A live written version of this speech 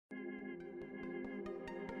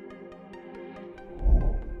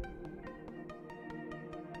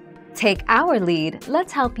Take our lead,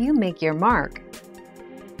 let's help you make your mark.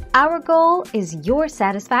 Our goal is your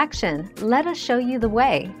satisfaction. Let us show you the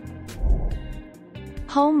way.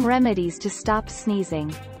 Home remedies to stop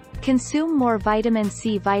sneezing. Consume more vitamin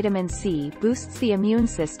C. Vitamin C boosts the immune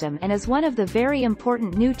system and is one of the very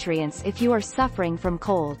important nutrients if you are suffering from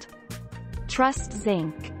cold. Trust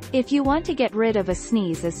zinc. If you want to get rid of a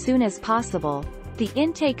sneeze as soon as possible, the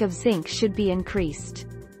intake of zinc should be increased.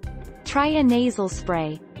 Try a nasal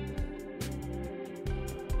spray.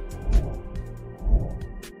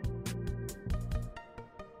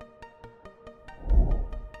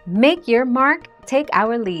 Make your mark, take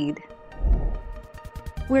our lead.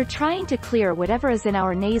 We're trying to clear whatever is in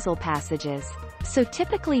our nasal passages, so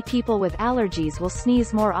typically people with allergies will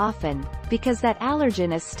sneeze more often, because that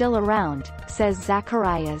allergen is still around, says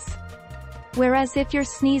Zacharias. Whereas if you're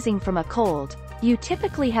sneezing from a cold, you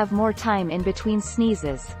typically have more time in between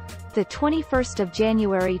sneezes. The 21st of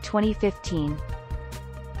January 2015.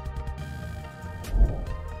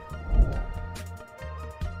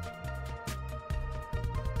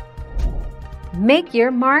 Make your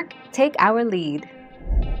mark, take our lead.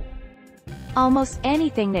 Almost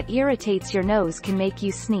anything that irritates your nose can make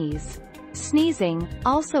you sneeze. Sneezing,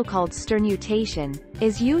 also called sternutation,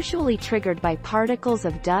 is usually triggered by particles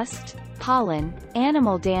of dust, pollen,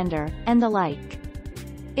 animal dander, and the like.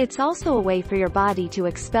 It's also a way for your body to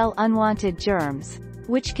expel unwanted germs,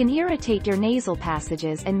 which can irritate your nasal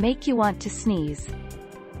passages and make you want to sneeze.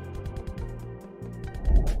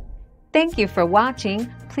 Thank you for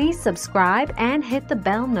watching. Please subscribe and hit the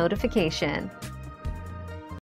bell notification.